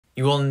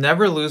You will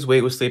never lose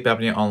weight with sleep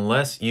apnea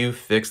unless you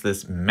fix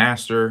this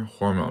master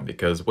hormone,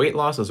 because weight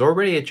loss is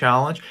already a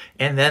challenge,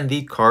 and then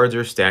the cards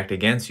are stacked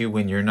against you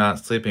when you're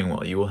not sleeping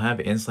well. You will have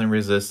insulin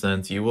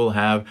resistance, you will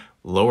have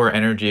lower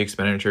energy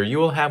expenditure, you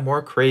will have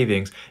more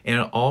cravings,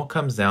 and it all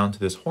comes down to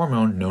this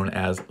hormone known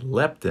as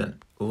leptin.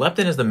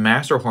 Leptin is the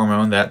master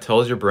hormone that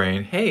tells your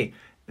brain, hey,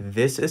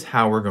 this is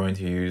how we're going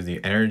to use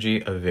the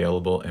energy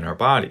available in our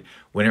body.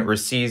 When it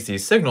receives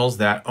these signals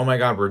that, oh my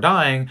God, we're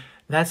dying,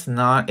 that's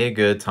not a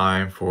good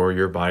time for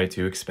your body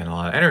to expend a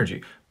lot of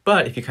energy.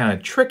 But if you kind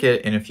of trick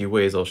it in a few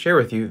ways I'll share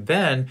with you,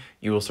 then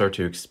you will start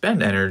to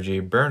expend energy,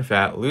 burn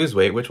fat, lose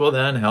weight, which will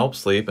then help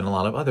sleep and a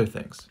lot of other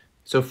things.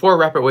 So 4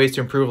 rapid ways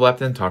to improve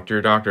leptin, talk to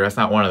your doctor. That's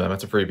not one of them,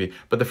 that's a freebie.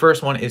 But the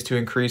first one is to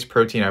increase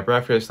protein at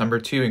breakfast. Number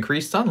 2,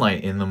 increase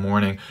sunlight in the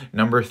morning.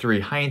 Number 3,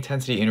 high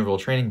intensity interval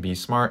training, be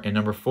smart. And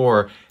number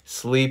 4,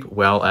 sleep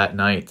well at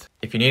night.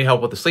 If you need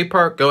help with the sleep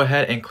part, go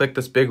ahead and click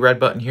this big red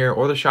button here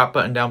or the shop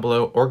button down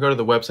below, or go to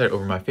the website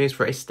over my face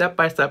for a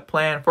step-by-step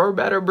plan for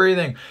better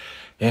breathing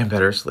and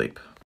better sleep.